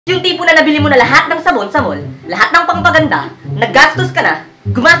Yung tipo na nabili mo na lahat ng sabon sa mall, lahat ng pangpaganda, naggastos ka na,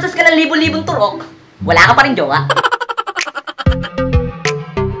 gumastos ka ng libo-libong turok, wala ka pa rin jowa.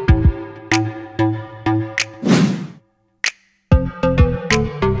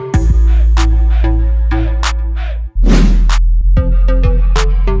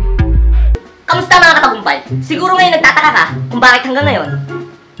 Kamusta mga katagumpay? Siguro ngayon nagtataka ka kung bakit hanggang ngayon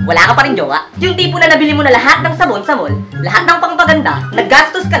wala ka pa rin jowa. Yung tipo na nabili mo na lahat ng sabon sa mall, lahat ng pangpaganda,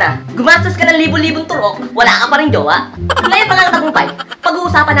 naggastos ka na, gumastos ka ng libo-libong turok, wala ka pa rin jowa. Ngayon mga katagumpay,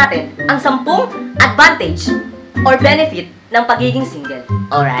 pag-uusapan natin ang 10 advantage or benefit ng pagiging single.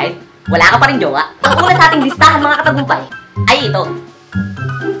 Alright? Wala ka pa rin jowa. Ang una sa ating listahan mga katagumpay ay ito.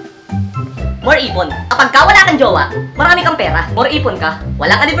 More ipon. Kapag ka wala kang jowa, marami kang pera, more ipon ka,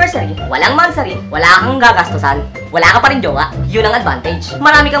 walang anniversary, walang monthsary, wala kang gagastusan, wala ka pa rin jowa. Yun ang advantage.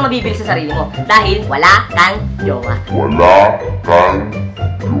 Marami kang mabibili sa sarili mo dahil wala kang jowa. Wala kang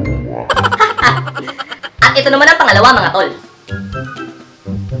jowa. At ito naman ang pangalawa mga tol.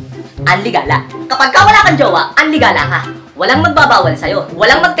 Anligala. Kapag ka wala kang jowa, anligala ka. Walang magbabawal sa'yo.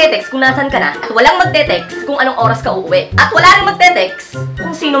 Walang magte-text kung nasan ka na. At walang magte-text kung anong oras ka uuwi. At wala rin magte-text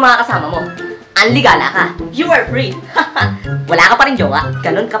kung sino mga kasama mo. Anligala ka. You are free. Wala ka pa rin jowa.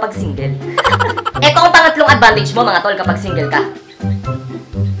 Ganun kapag single. Ito ang pangatlong advantage mo mga tol kapag single ka.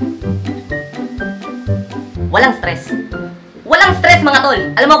 Walang stress. Walang stress mga tol.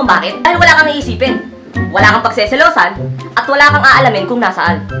 Alam mo kung bakit? Dahil wala kang iisipin. Wala kang pagseselosan. At wala kang aalamin kung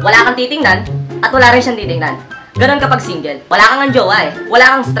nasaan. Wala kang titingnan. At wala rin siyang titingnan. Ganon kapag single. Wala kang ang jowa eh.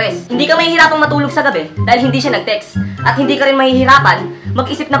 Wala kang stress. Hindi ka mahihirapang matulog sa gabi dahil hindi siya nag-text. At hindi ka rin mahihirapan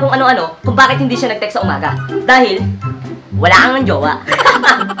mag-isip na kung ano-ano kung bakit hindi siya nag-text sa umaga. Dahil wala kang ang jowa.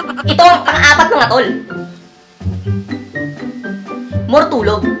 Ito ang pang-apat mga tol. More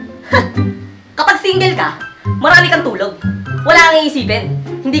tulog. Kapag single ka, marami kang tulog. Wala kang iisipin.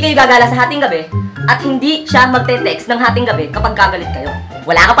 Hindi kayo gagala sa hating gabi at hindi siya magte-text ng hating gabi kapag gagalit kayo.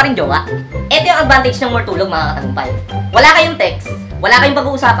 Wala ka pa rin jowa. Ito yung advantage ng more tulog mga katagumpay. Wala kayong text, wala kayong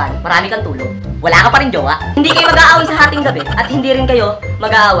pag-uusapan, marami kang tulog. Wala ka pa rin jowa. Hindi kayo mag-aaway sa hating gabi at hindi rin kayo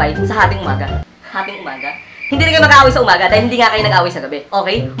mag-aaway sa hating umaga. Hating umaga? Hindi rin kayo mag-aaway sa umaga dahil hindi nga kayo nag-aaway sa gabi.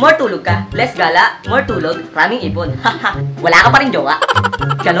 Okay? More tulog ka, less gala, more tulog, maraming ipon. Wala ka pa rin jowa.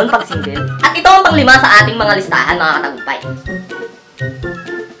 Ganon pag single. At ito ang panglima sa ating mga listahan mga katagumpay.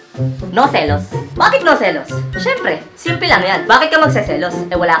 No selos. Bakit no selos? Siyempre, simple lang yan. Bakit ka magseselos?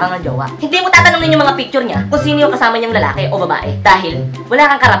 Eh wala kang ang jowa. Hindi mo tatanungin yung mga picture niya kung sino yung kasama niyang lalaki o babae dahil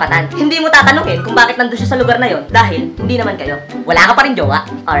wala kang karapatan. Hindi mo tatanungin kung bakit nandun siya sa lugar na yon dahil hindi naman kayo. Wala ka pa rin jowa.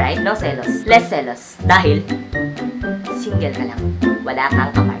 Alright, no selos. Less selos. Dahil single ka lang. Wala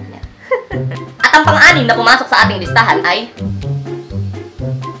kang kapartner. At ang pang-anim na pumasok sa ating listahan ay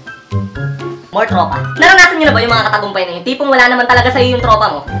more tropa. Naranasan nyo na ba yung mga katagumpay na yung tipong wala naman talaga sa'yo yung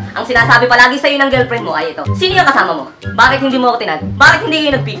tropa mo? Ang sinasabi palagi sa'yo ng girlfriend mo ay ito. Sino yung kasama mo? Bakit hindi mo ako tinag? Bakit hindi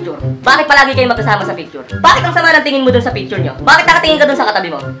kayo nag-picture? Bakit palagi kayo magkasama sa picture? Bakit ang sama ng tingin mo dun sa picture nyo? Bakit nakatingin ka dun sa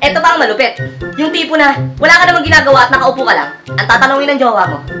katabi mo? Ito pa ang malupit. Yung tipo na wala ka namang ginagawa at nakaupo ka lang. Ang tatanungin ng jowa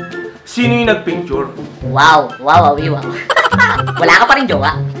mo, sino yung nag-picture? wow. Wala ka pa rin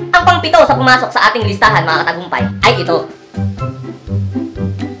jowa. Ang pang-pito sa pumasok sa ating listahan mga katagumpay ay ito.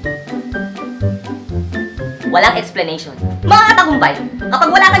 Walang explanation. Mga katagumpay,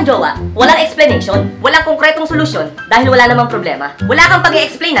 kapag wala kang jowa, walang explanation, walang konkretong solusyon dahil wala namang problema. Wala kang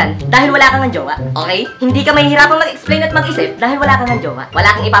pag-i-explainan dahil wala kang ang jowa. Okay? Hindi ka mahihirapang mag-explain at mag-isip dahil wala kang ang jowa. Wala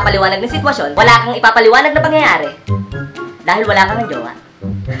kang ipapaliwanag na sitwasyon, wala kang ipapaliwanag na pangyayari dahil wala kang ang jowa.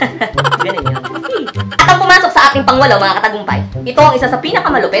 Ganun yun. At ang pumasok sa ating pangwalo mga katagumpay, ito ang isa sa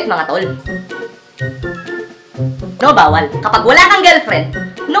pinakamalupit mga tol. No bawal. Kapag wala kang girlfriend,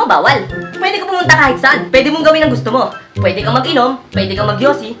 no bawal. Pwede ka pumunta kahit saan. Pwede mong gawin ang gusto mo. Pwede kang mag-inom, pwede kang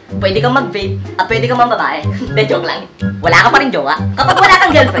mag-yosi, pwede kang mag-vape, at pwede kang mambabae. De, joke lang. Wala ka pa rin jowa. Kapag wala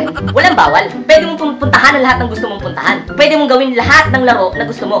kang girlfriend, walang bawal. Pwede mong puntahan ang lahat ng gusto mong puntahan. Pwede mong gawin lahat ng laro na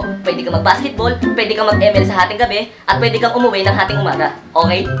gusto mo. Pwede kang mag-basketball, pwede kang mag-ML sa hating gabi, at pwede kang umuwi ng hating umaga.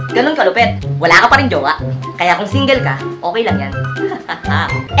 Okay? Ganun kalupit. Wala ka pa rin jowa. Kaya kung single ka, okay lang yan.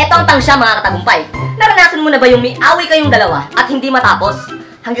 Eto ang tangsya mga katagumpay. Naranasan mo na ba yung may away kayong dalawa at hindi matapos?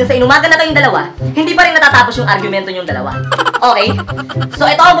 Hanggang sa inumaga na kayong dalawa, hindi pa rin natatapos yung argumento nyong dalawa. Okay? So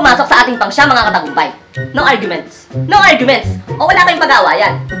ito ang pumasok sa ating pangsya mga katagumpay. No arguments. No arguments. O wala kayong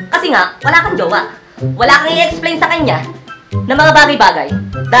pag-aawayan. Kasi nga, wala kang jowa. Wala kang i-explain sa kanya na mga bagay-bagay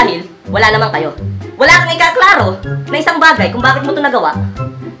dahil wala naman kayo. Wala kang ikaklaro na isang bagay kung bakit mo ito nagawa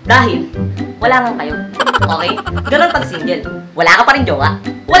dahil wala nga kayo. Okay? Ganun pag single. Wala ka pa rin jowa.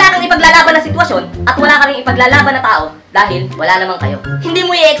 Wala kang ipaglalaban na sitwasyon at wala ka rin ipaglalaban na tao dahil wala naman kayo. Hindi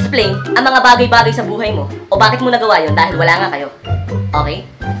mo i-explain ang mga bagay-bagay sa buhay mo o bakit mo nagawa yon dahil wala nga kayo. Okay?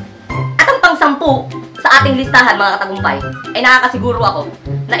 At ang pang-10 sa ating listahan mga katagumpay ay nakakasiguro ako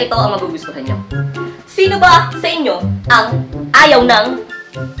na ito ang magugustuhan nyo. Sino ba sa inyo ang ayaw ng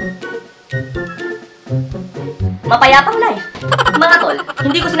mapayapang life? Mga tol,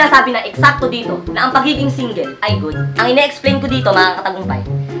 hindi ko sinasabi na eksakto dito na ang pagiging single ay good. Ang ine-explain ko dito mga katagumpay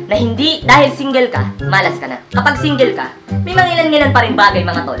na hindi dahil single ka, malas ka na. Kapag single ka, may mga ilan-ilan pa rin bagay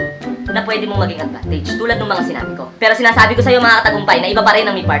mga tol na pwede mong maging advantage tulad ng mga sinabi ko. Pero sinasabi ko sa iyo mga katagumpay na iba pa rin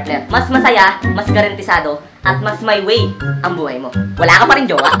ang may partner. Mas masaya, mas garantisado, at mas may way ang buhay mo. Wala ka pa rin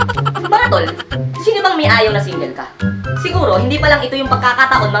jowa? Mga tol, sino bang may ayaw na single ka? Siguro, hindi pa lang ito yung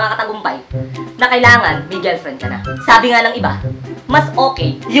pagkakataon mga katagumpay na kailangan may girlfriend ka na. Sabi nga ng iba, mas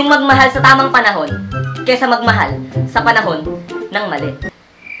okay yung magmahal sa tamang panahon kesa magmahal sa panahon ng mali.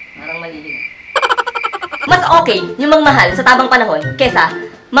 Parang mali yun. Mas okay yung magmahal sa tamang panahon kesa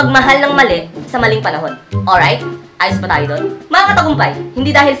magmahal ng mali sa maling panahon. Alright? Ayos ba tayo doon? Mga katagumpay,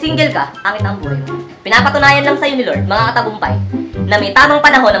 hindi dahil single ka, angit ang buhay mo. Pinapatunayan lang sa'yo ni Lord, mga katagumpay, na may tamang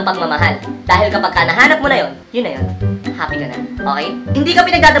panahon ng pagmamahal. Dahil kapag ka nahanap mo na yon, yun na yun. Happy ka na. Okay? Hindi ka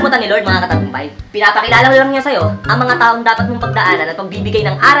pinagdadamutan ni Lord, mga katagumpay. Pinapakilala lang niya sa'yo ang mga taong dapat mong pagdaanan at pagbibigay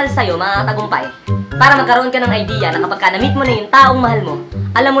ng aral sa'yo, mga katagumpay, para magkaroon ka ng idea na kapag ka na-meet mo na yung taong mahal mo,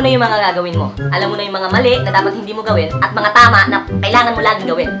 alam mo na yung mga gagawin mo. Alam mo na yung mga mali na dapat hindi mo gawin at mga tama na kailangan mo laging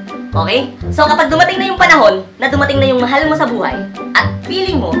gawin. Okay? So kapag dumating na yung panahon na dumating na yung mahal mo sa buhay at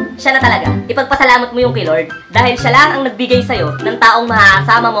feeling mo, siya na talaga, ipagpasalamat mo yung kay Lord dahil siya lang ang nagbigay sa'yo ng taong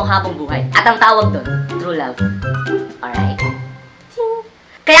makakasama mo habang buhay. At ang tawag doon, true love. Alright?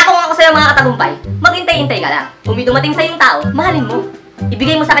 Kaya kung ako sa'yo mga katagumpay, maghintay-hintay ka lang. Kung may dumating sa'yo yung tao, mahalin mo.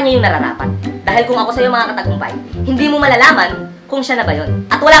 Ibigay mo sa kanya yung nararapat. Dahil kung ako sa'yo mga katagumpay, hindi mo malalaman kung siya na ba yun.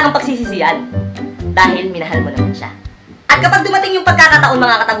 At wala kang pagsisisiyan dahil minahal mo naman siya. At kapag dumating yung pagkakataon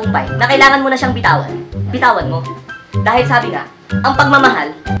mga katagumpay na kailangan mo na siyang bitawan, bitawan mo. Dahil sabi nga, ang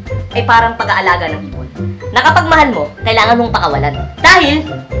pagmamahal ay parang pag-aalaga ng ibon. Na kapag mahal mo, kailangan mong pakawalan. Dahil,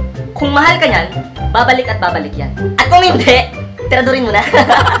 kung mahal ka niyan, babalik at babalik yan. At kung hindi, tiradurin mo na.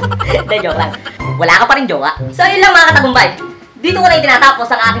 Hindi, joke lang. Wala ka pa rin jowa. So yun lang mga katagumpay. Dito ko na itinatapos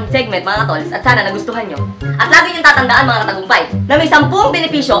ang aking segment mga tolls at sana nagustuhan nyo. At lagi niyong tatandaan mga katagumpay na may 10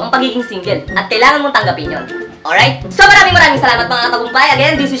 benepisyo ang pagiging single at kailangan mong tanggapin yon. Alright? So maraming salamat mga katagumpay.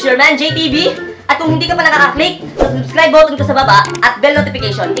 Again, this is your man JayTV. At kung hindi ka pa nakaka-click sa subscribe button ko sa baba at bell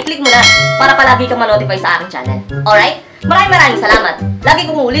notification, i-click mo na para palagi kang ma-notify sa aking channel. Alright? Maraming salamat. Lagi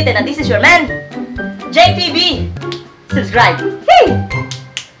kong uulitin na this is your man JayTV. Subscribe. Hey!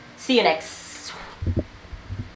 See you next.